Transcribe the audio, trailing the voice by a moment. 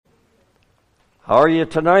How are you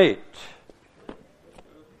tonight?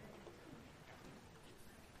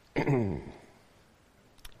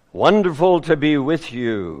 Wonderful to be with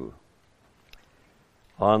you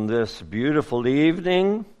on this beautiful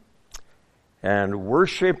evening and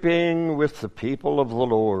worshiping with the people of the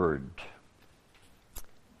Lord,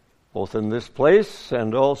 both in this place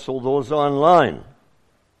and also those online.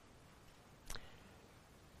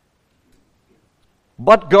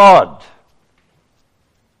 But God.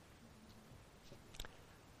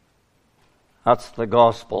 That's the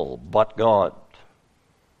gospel, but God.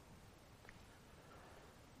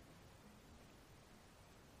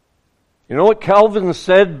 You know what Calvin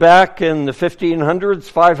said back in the 1500s,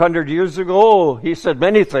 500 years ago? He said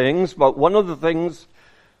many things, but one of the things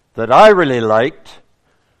that I really liked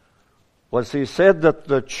was he said that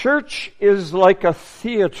the church is like a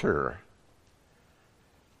theater.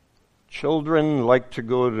 Children like to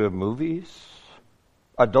go to movies.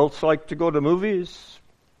 Adults like to go to movies.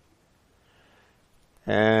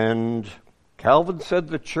 And Calvin said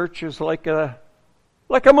the church is like a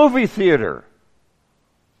movie theater.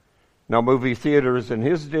 Now, movie theaters in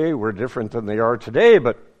his day were different than they are today,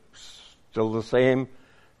 but still the same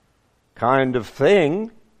kind of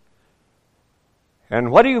thing.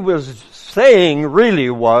 And what he was saying really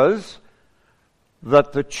was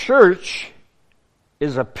that the church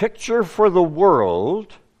is a picture for the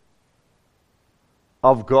world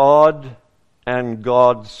of God and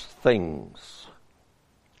God's things.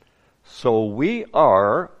 So we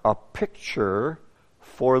are a picture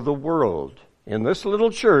for the world. In this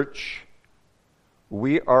little church,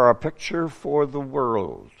 we are a picture for the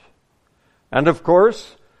world. And of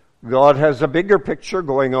course, God has a bigger picture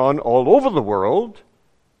going on all over the world,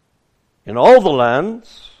 in all the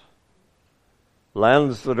lands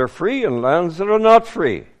that are free and lands that are not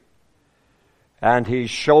free. And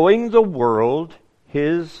He's showing the world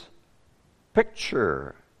His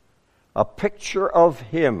picture, a picture of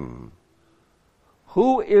Him.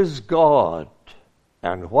 Who is God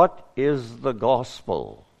and what is the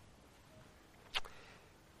gospel?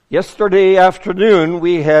 Yesterday afternoon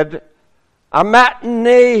we had a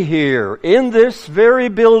matinee here in this very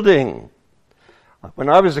building. When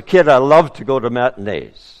I was a kid, I loved to go to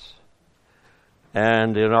matinees.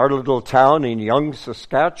 And in our little town in Young,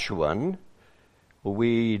 Saskatchewan,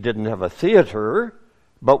 we didn't have a theater,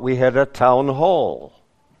 but we had a town hall.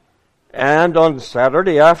 And on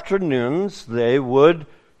Saturday afternoons, they would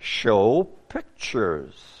show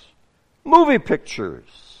pictures, movie pictures.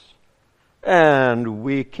 And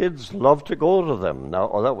we kids loved to go to them.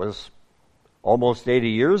 Now, that was almost 80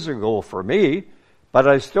 years ago for me, but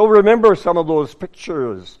I still remember some of those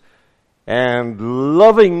pictures and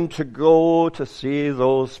loving to go to see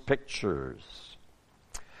those pictures.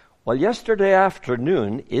 Well, yesterday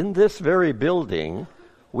afternoon, in this very building,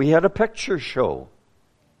 we had a picture show.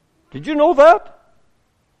 Did you know that?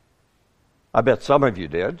 I bet some of you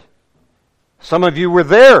did. Some of you were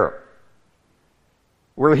there.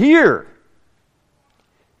 We're here.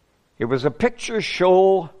 It was a picture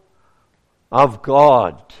show of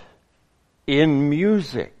God in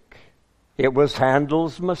music. It was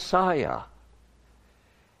Handel's Messiah.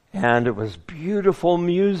 And it was beautiful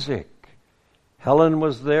music. Helen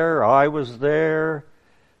was there. I was there.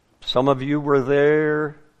 Some of you were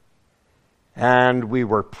there. And we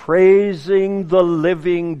were praising the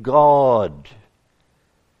living God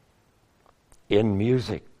in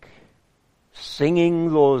music,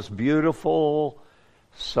 singing those beautiful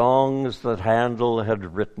songs that Handel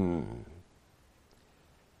had written.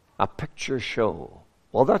 A picture show.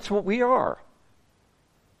 Well, that's what we are.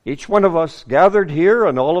 Each one of us gathered here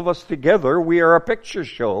and all of us together, we are a picture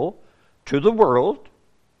show to the world,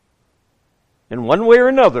 in one way or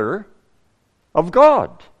another, of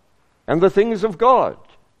God and the things of God.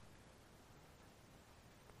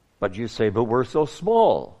 But you say, but we're so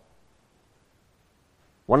small.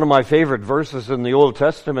 One of my favorite verses in the Old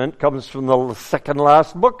Testament comes from the second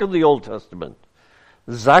last book of the Old Testament,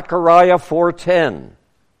 Zechariah 4:10.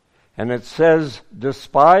 And it says,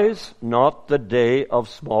 despise not the day of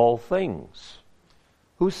small things.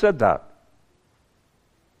 Who said that?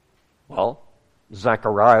 Well,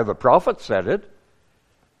 Zechariah the prophet said it.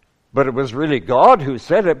 But it was really God who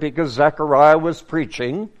said it because Zechariah was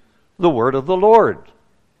preaching the word of the Lord.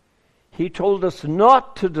 He told us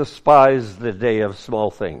not to despise the day of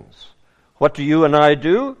small things. What do you and I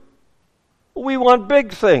do? We want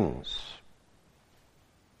big things.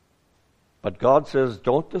 But God says,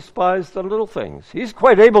 don't despise the little things. He's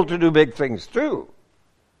quite able to do big things too.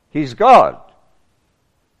 He's God.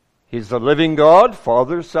 He's the living God,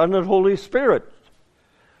 Father, Son, and Holy Spirit.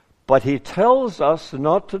 But He tells us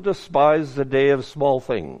not to despise the day of small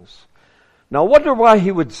things. Now, I wonder why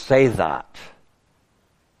he would say that.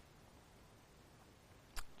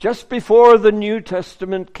 Just before the New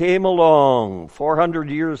Testament came along, 400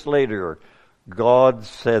 years later, God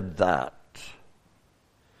said that.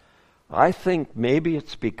 I think maybe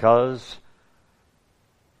it's because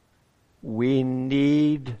we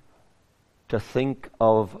need to think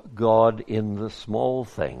of God in the small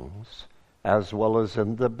things as well as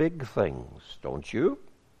in the big things, don't you?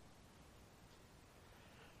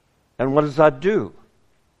 And what does that do?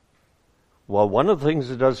 Well, one of the things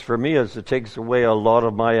it does for me is it takes away a lot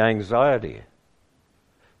of my anxiety.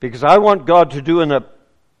 Because I want God to do in a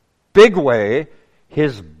big way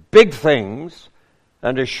His big things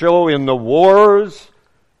and to show in the wars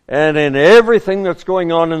and in everything that's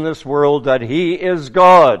going on in this world that He is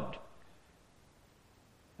God.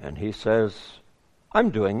 And He says, I'm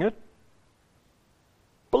doing it.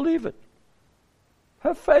 Believe it.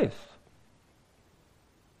 Have faith.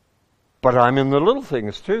 But I'm in the little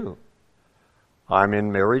things too. I'm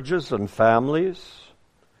in marriages and families.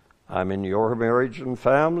 I'm in your marriage and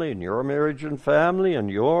family, and your marriage and family, and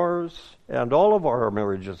yours, and all of our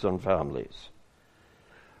marriages and families.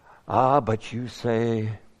 But you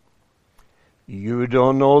say, you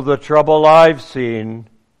don't know the trouble I've seen.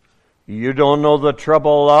 You don't know the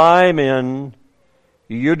trouble I'm in.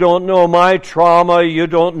 You don't know my trauma. You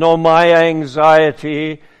don't know my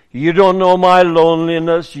anxiety. You don't know my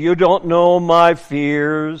loneliness. You don't know my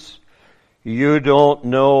fears. You don't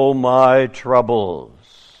know my troubles.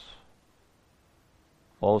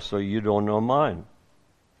 Also, you don't know mine.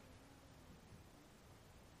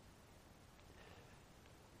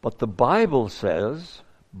 But the Bible says,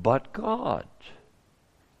 but God.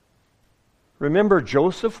 Remember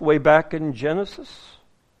Joseph way back in Genesis?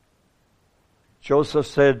 Joseph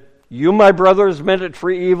said, you, my brothers, meant it for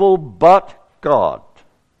evil, but God.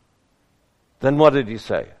 Then what did he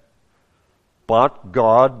say? But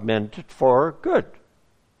God meant it for good.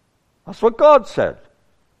 That's what God said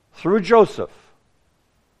through Joseph.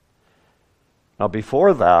 Now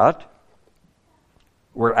before that,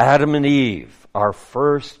 were Adam and Eve, our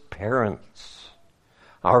first parents,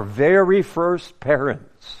 our very first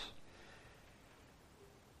parents.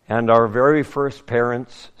 And our very first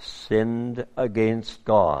parents sinned against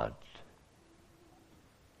God.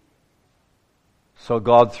 So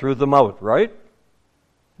God threw them out, right?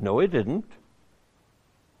 No, He didn't.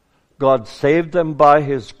 God saved them by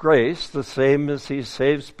His grace, the same as He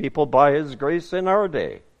saves people by His grace in our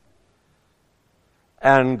day.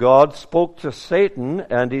 And God spoke to Satan,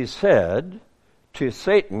 and He said to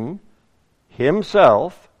Satan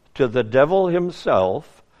himself, to the devil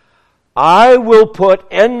himself, I will put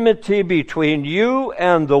enmity between you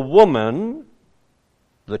and the woman,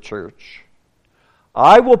 the church.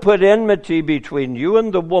 I will put enmity between you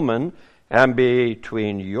and the woman, and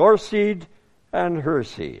between your seed and her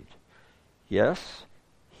seed. Yes,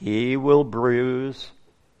 you will bruise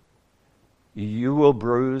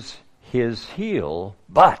his heel,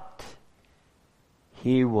 but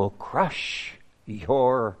he will crush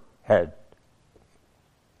your head.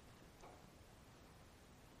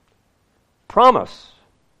 Promise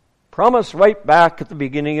right back at the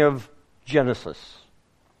beginning of Genesis.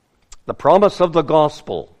 The promise of the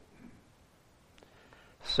gospel.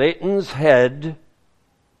 Satan's head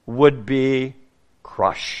would be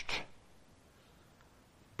crushed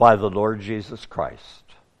by the Lord Jesus Christ,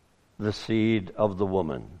 the seed of the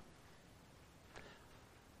woman.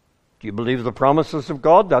 Do you believe the promises of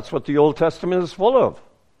God? That's what the Old Testament is full of.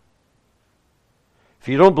 If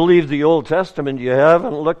you don't believe the Old Testament, you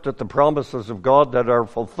haven't looked at the promises of God that are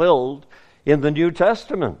fulfilled in the New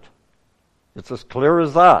Testament. It's as clear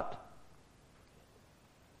as that.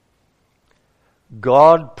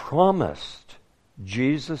 God promised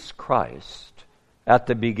Jesus Christ at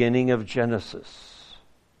the beginning of Genesis.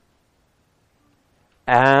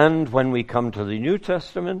 And when we come to the New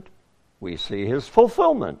Testament, we see His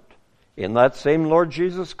fulfillment in that same Lord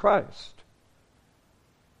Jesus Christ.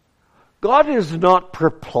 God is not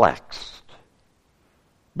perplexed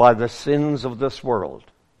by the sins of this world,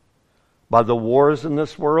 by the wars in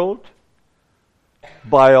this world,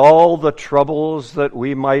 by all the troubles that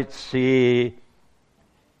we might see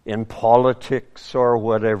in politics or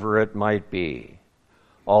whatever it might be,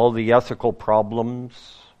 all the ethical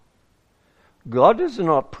problems. God is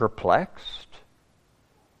not perplexed.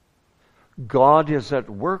 God is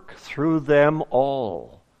at work through them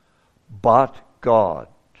all, but God.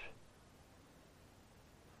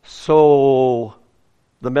 So,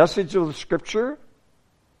 the message of the Scripture,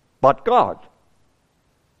 but God.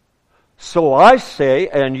 So I say,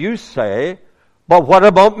 and you say, but what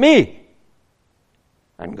about me?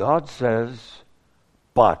 And God says,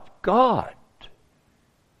 but God.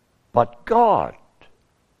 but God.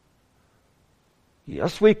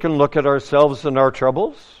 Yes, we can look at ourselves and our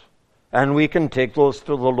troubles, and we can take those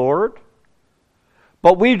to the Lord.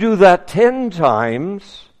 But we do that 10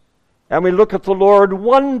 times, and we look at the Lord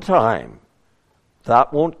 1 time.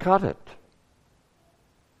 That won't cut it.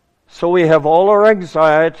 So we have all our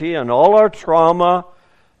anxiety and all our trauma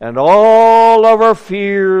and all of our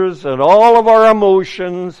fears and all of our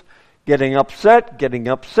emotions, getting upset.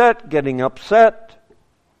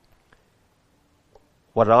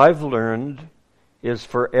 What I've learned is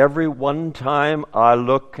for every 1 time I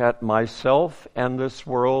look at myself and this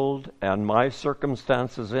world and my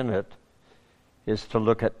circumstances in it, is to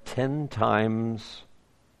look at 10 times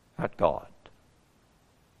at God.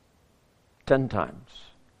 10 times.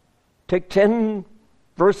 Take 10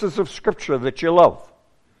 verses of Scripture that you love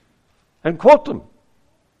and quote them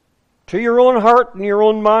to your own heart and your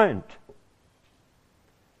own mind.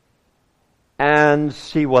 And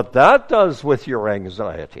see what that does with your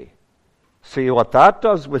anxiety. See what that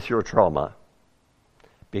does with your trauma.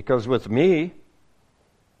 Because with me,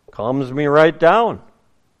 calms me right down.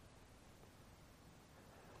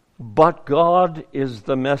 But God is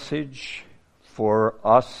the message for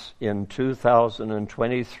us in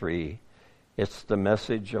 2023. It's the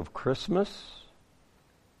message of Christmas.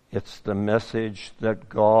 It's the message that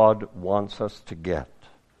God wants us to get.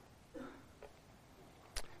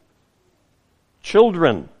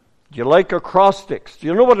 Children, do you like acrostics? Do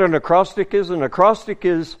you know what an acrostic is? An acrostic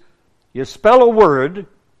is you spell a word,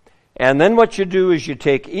 and then what you do is you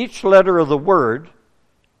take each letter of the word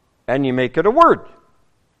and you make it a word.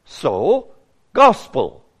 So,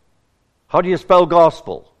 gospel. How do you spell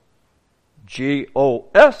gospel? G-O-S-P-E-L.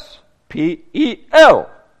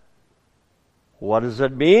 What does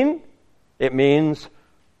it mean? It means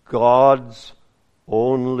God's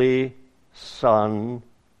only Son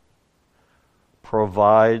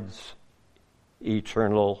provides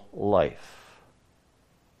eternal life.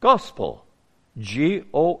 Gospel.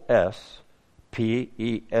 G-O-S-P-E-L.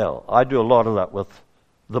 I do a lot of that with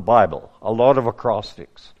the Bible, a lot of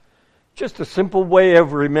acrostics. Just a simple way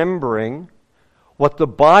of remembering what the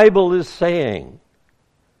Bible is saying.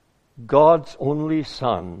 God's only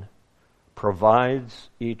Son provides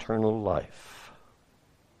eternal life.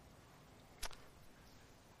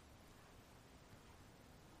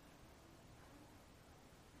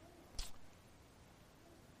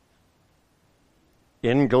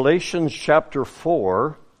 In Galatians chapter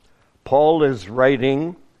 4, Paul is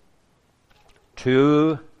writing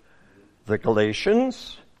to the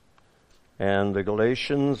Galatians, and the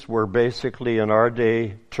Galatians were basically in our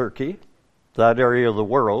day Turkey, that area of the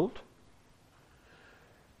world.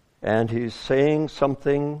 And he's saying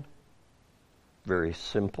something very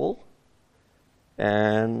simple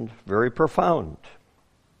and very profound.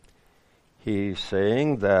 He's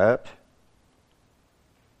saying that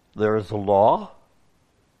there is a law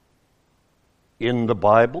in the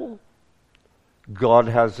Bible. God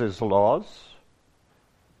has His laws.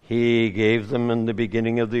 He gave them in the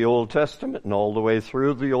beginning of the Old Testament and all the way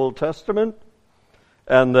through the Old Testament,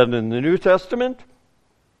 and then in the New Testament.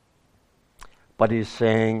 But he's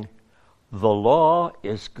saying, the law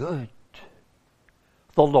is good.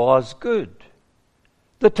 The law is good.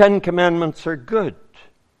 The 10 Commandments are good.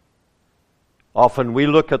 Often we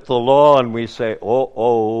look at the law and we say,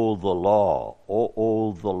 oh, the law.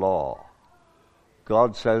 Oh, the law.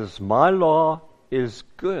 God says, my law is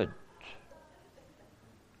good.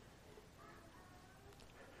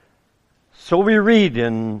 So we read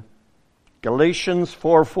in Galatians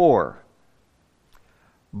 4:4,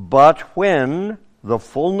 but when the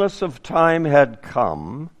fullness of time had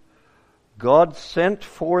come, God sent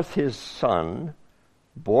forth His Son,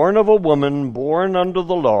 born of a woman, born under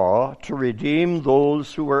the law, to redeem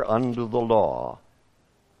those who were under the law,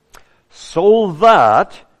 so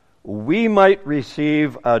that we might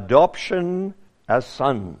receive adoption as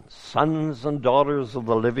sons and daughters of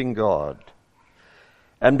the living God.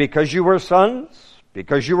 And because you were sons,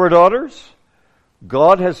 because you were daughters,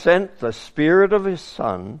 God has sent the Spirit of His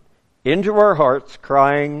Son into our hearts,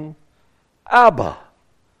 crying, Abba,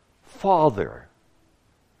 Father.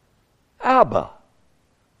 Abba,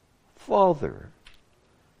 Father.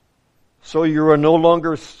 So you are no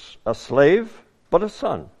longer a slave, but a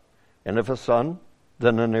son. And if a son,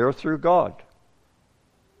 then an heir through God.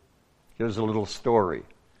 Here's a little story.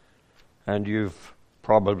 And you've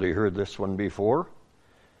probably heard this one before.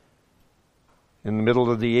 In the middle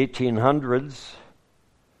of the 1800s,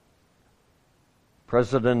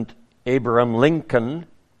 President Abraham Lincoln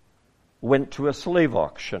went to a slave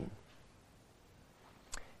auction.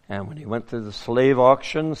 And when he went to the slave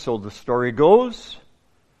auction, so the story goes,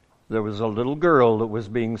 there was a little girl that was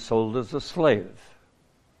being sold as a slave.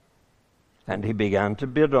 And he began to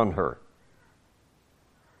bid on her.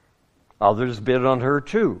 Others bid on her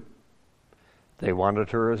too. They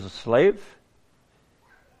wanted her as a slave.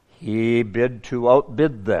 He bid to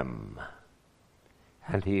outbid them.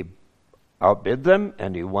 And he outbid them,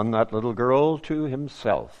 and he won that little girl to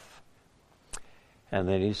himself. And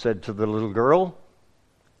then he said to the little girl,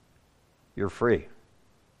 "You're free.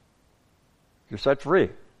 You're set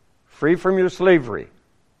free. Free from your slavery."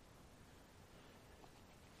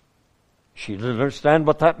 She didn't understand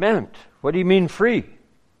what that meant. What do you mean free? It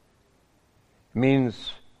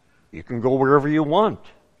means you can go wherever you want.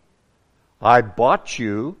 I bought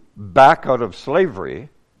you back out of slavery,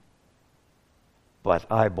 but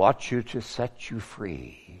I bought you to set you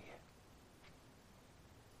free.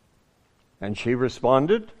 And she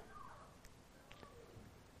responded,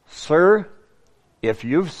 "Sir, if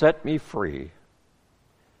you've set me free,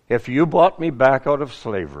 if you bought me back out of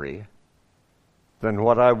slavery, then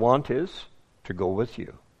what I want is to go with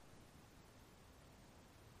you."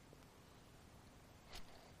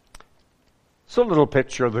 It's a little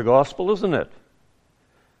picture of the gospel, isn't it?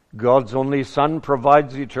 God's only Son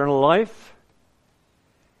provides eternal life.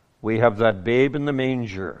 We have that babe in the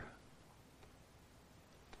manger.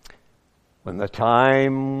 When the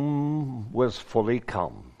time was fully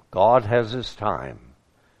come, God has His time.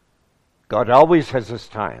 God always has His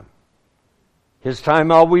time. His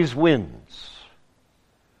time always wins.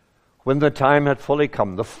 When the time had fully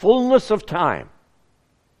come, the fullness of time,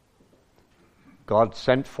 God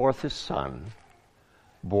sent forth His Son,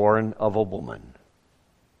 born of a woman.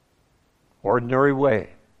 Ordinary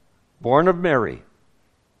way. Born of Mary.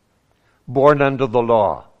 Born under the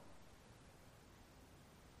law.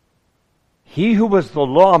 He who was the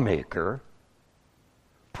lawmaker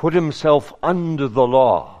put himself under the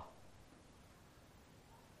law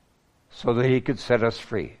so that he could set us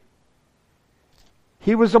free.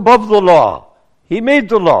 He was above the law. He made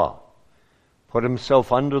the law. Put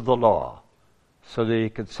himself under the law so that he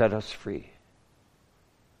could set us free.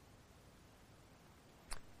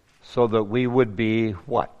 So that we would be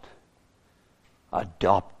what?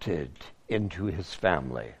 Adopted into His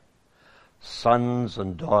family. Sons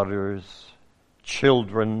and daughters,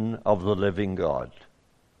 children of the living God.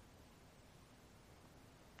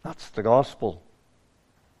 That's the gospel.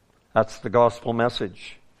 That's the gospel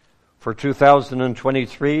message. For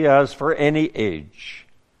 2023, as for any age.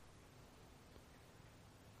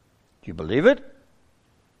 Do you believe it?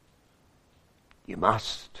 You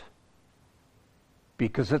must.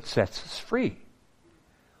 Because it sets us free.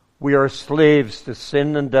 We are slaves to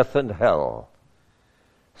sin and death and hell.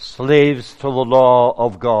 Slaves to the law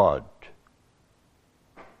of God.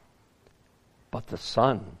 But the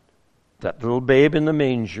Son, that little babe in the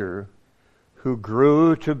manger, who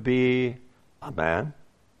grew to be a man,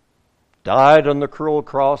 died on the cruel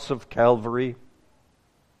cross of Calvary,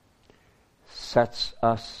 sets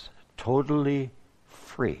us totally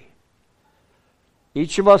free.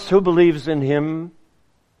 Each of us who believes in Him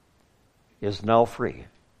is now free.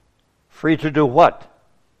 Free to do what?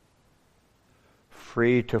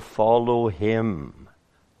 Free to follow Him,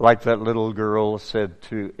 like that little girl said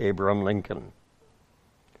to Abraham Lincoln.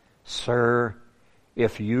 "Sir,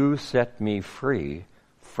 if you set me free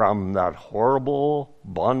from that horrible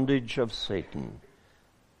bondage of Satan,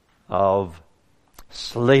 of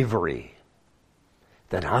slavery,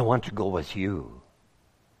 then I want to go with you."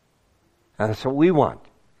 And that's what we want.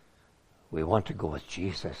 We want to go with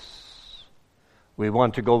Jesus. We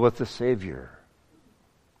want to go with the Savior.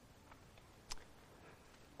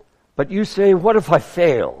 But you say, what if I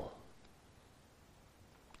fail?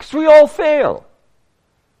 Because we all fail.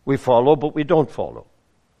 We follow, but we don't follow.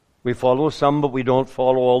 We follow some, but we don't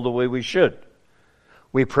follow all the way we should.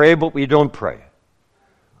 We pray, but we don't pray.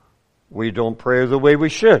 We don't pray the way we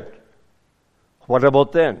should. What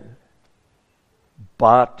about then?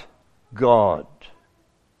 But God.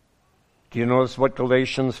 Do you notice what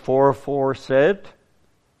Galatians 4:4 said?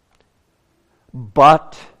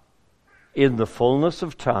 But in the fullness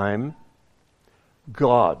of time,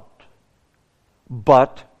 God.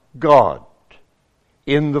 But God.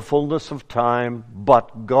 In the fullness of time,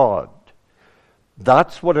 but God.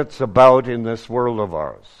 That's what it's about in this world of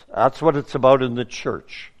ours. That's what it's about in the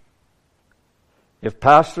church. If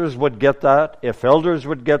pastors would get that, if elders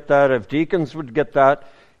would get that, if deacons would get that,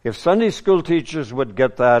 if Sunday school teachers would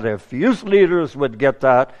get that, if youth leaders would get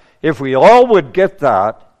that, if we all would get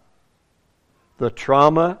that, the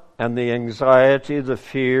trauma and the anxiety, the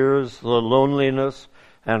fears, the loneliness,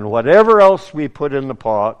 and whatever else we put in the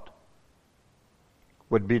pot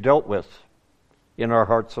would be dealt with in our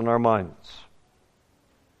hearts and our minds.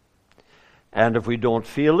 And if we don't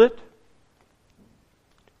feel it,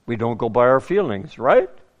 we don't go by our feelings, right?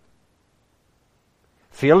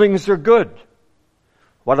 Feelings are good.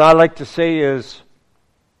 What I like to say is,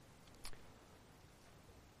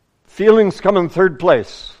 feelings come in third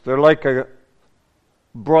place. They're like a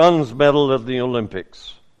bronze medal at the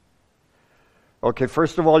Olympics. Okay,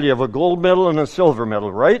 first of all, you have a gold medal and a silver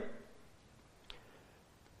medal, right?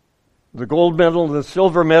 The gold medal and the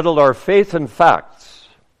silver medal are faith and facts.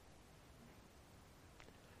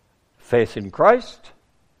 Faith in Christ,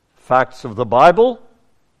 facts of the Bible.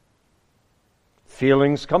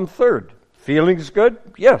 Feelings come third. Feelings good?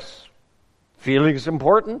 Yes. Feelings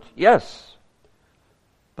important? Yes.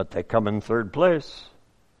 But they come in third place.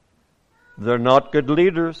 They're not good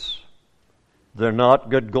leaders. They're not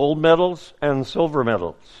good gold medals and silver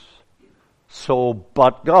medals. So,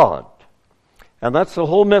 but God. And that's the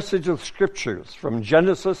whole message of Scriptures, from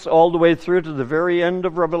Genesis all the way through to the very end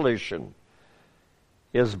of Revelation,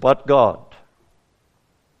 is but God.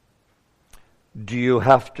 Do you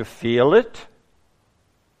have to feel it?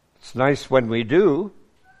 It's nice when we do.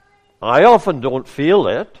 I often don't feel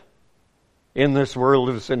it in this world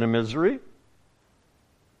of sin and misery.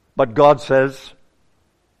 But God says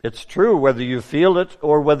it's true whether you feel it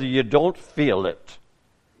or whether you don't feel it.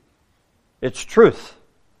 It's truth.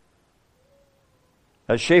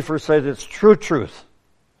 As Schaeffer said, it's true truth.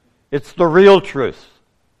 It's the real truth.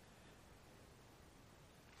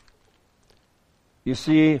 You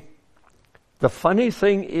see, the funny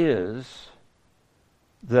thing is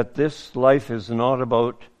that this life is not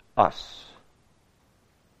about us.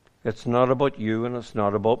 It's not about you and it's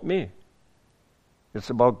not about me. It's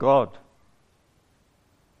about God.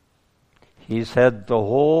 He's had the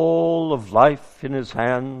whole of life in His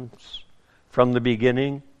hands from the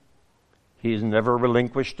beginning. He's never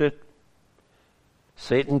relinquished it.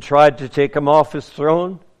 Satan tried to take Him off His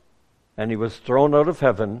throne, and He was thrown out of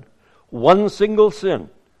heaven. One single sin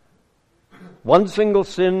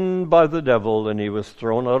by the devil, and He was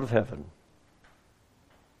thrown out of heaven.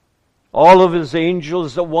 All of His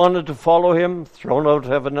angels that wanted to follow Him, thrown out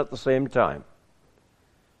of heaven at the same time.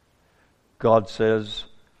 God says,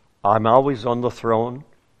 I'm always on the throne.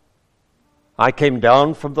 I came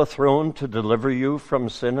down from the throne to deliver you from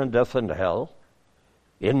sin and death and hell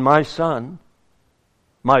in my Son,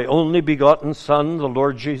 my only begotten Son, the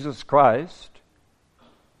Lord Jesus Christ.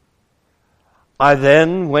 I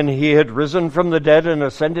then, when He had risen from the dead and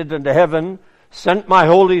ascended into heaven, sent my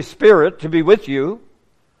Holy Spirit to be with you.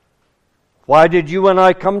 Why did you and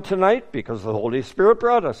I come tonight? Because the Holy Spirit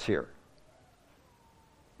brought us here.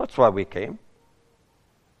 That's why we came.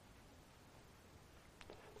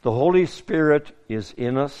 The Holy Spirit is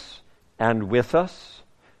in us and with us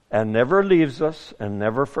and never leaves us and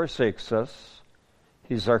never forsakes us.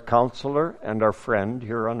 He's our counselor and our friend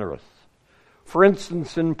here on earth. For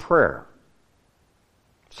instance, in prayer.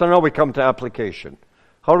 So now we come to application.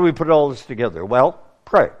 How do we put all this together? Well,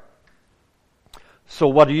 pray. So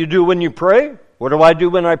what do you do when you pray? What do I do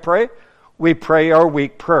when I pray? We pray our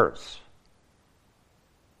weak prayers.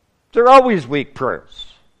 They're always weak prayers.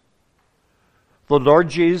 The Lord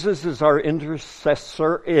Jesus is our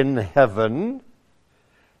intercessor in heaven,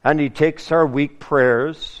 and He takes our weak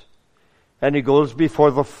prayers, and He goes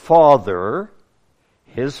before the Father,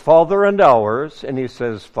 His Father and ours, and He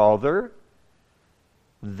says, Father,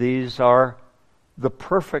 these are the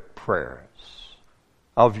perfect prayers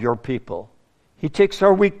of your people. He takes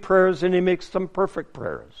our weak prayers and He makes them perfect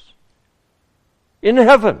prayers. In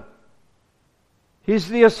heaven, He's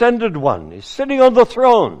the ascended one. He's sitting on the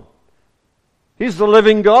throne. He's the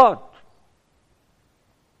living God.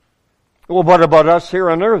 Well, what about us here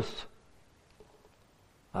on earth?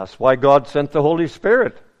 That's why God sent the Holy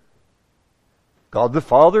Spirit. God the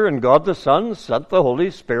Father and God the Son sent the Holy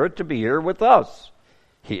Spirit to be here with us.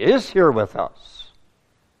 He is here with us.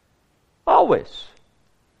 Always.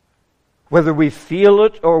 Whether we feel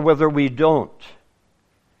it or whether we don't.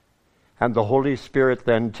 And the Holy Spirit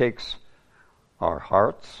then takes our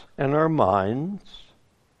hearts and our minds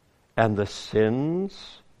and the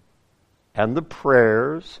sins and the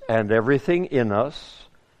prayers and everything in us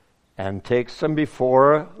and takes them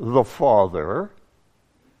before the Father,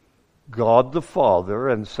 God the Father,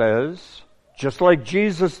 and says, just like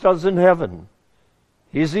Jesus does in heaven,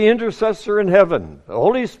 He's the intercessor in heaven. The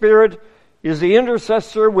Holy Spirit is the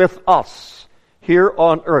intercessor with us here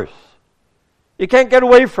on earth. You can't get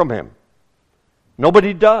away from Him.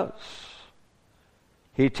 Nobody does.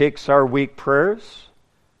 He takes our weak prayers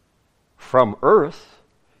from earth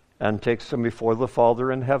and takes them before the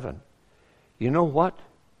Father in heaven. You know what?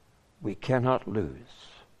 We cannot lose.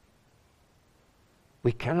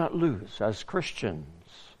 We cannot lose as Christians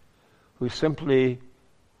who simply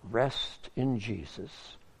rest in Jesus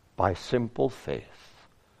by simple faith,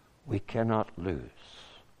 we cannot lose.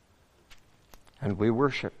 And we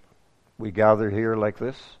worship. We gather here like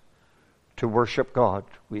this to worship God.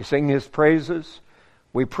 We sing His praises.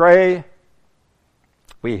 We pray.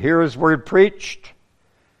 We hear His word preached.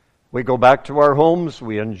 We go back to our homes.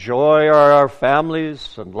 We enjoy our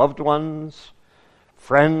families and loved ones,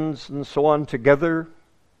 friends and so on together.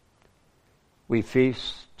 We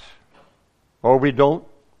feast, or we don't.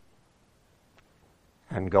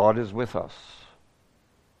 And God is with us.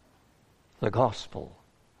 The gospel,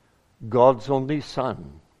 God's only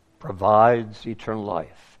Son, provides eternal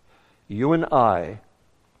life. You and I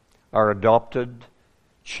are adopted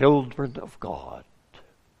children of God.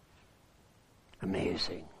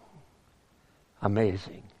 Amazing.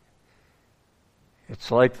 Amazing.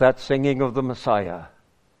 It's like that singing of the Messiah.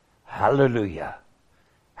 Hallelujah.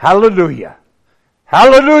 Hallelujah.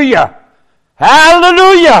 Hallelujah.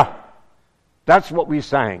 Hallelujah. That's what we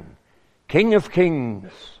sang. King of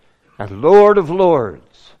kings and Lord of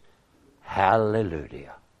lords.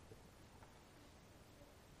 Hallelujah.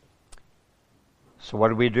 So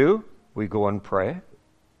what do? We go and pray.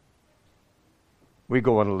 We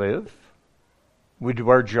go and live. We do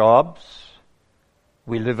our jobs.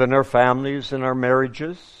 We live in our families and our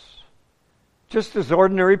marriages, just as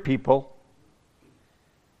ordinary people.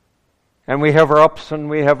 And we have our ups and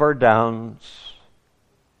we have our downs.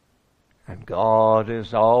 And God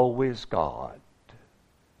is always God.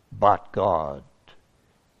 But God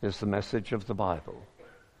is the message of the Bible.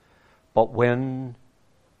 But when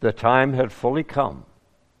the time had fully come,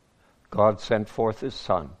 God sent forth His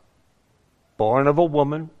Son, born of a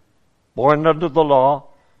woman, born under the law,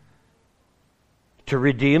 to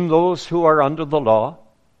redeem those who are under the law,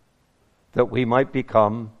 that we might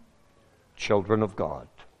become children of God,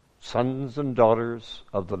 sons and daughters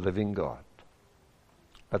of the living God.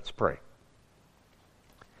 Let's pray.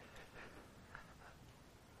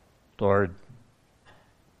 Lord,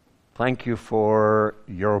 thank you for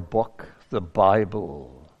your book, the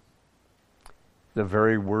Bible, the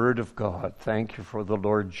very Word of God. Thank you for the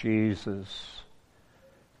Lord Jesus,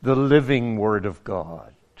 the living Word of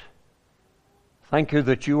God. Thank you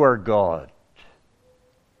that you are God.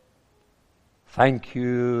 Thank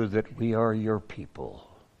you that we are your people.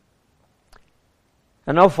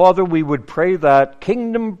 And now, Father, we would pray that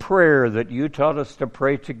kingdom prayer that you taught us to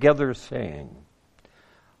pray together, saying,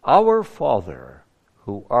 Our Father,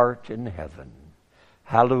 who art in heaven,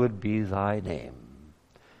 hallowed be thy name.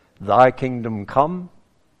 Thy kingdom come,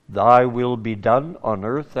 thy will be done on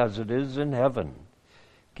earth as it is in heaven.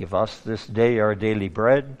 Give us this day our daily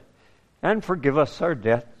bread, and forgive us our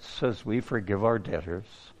debts as we forgive our debtors.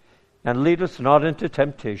 And lead us not into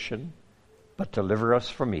temptation, but deliver us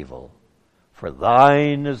from evil. For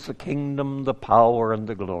thine is the kingdom, the power, and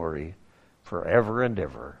the glory, forever and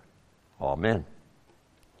ever. Amen.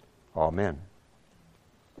 Amen.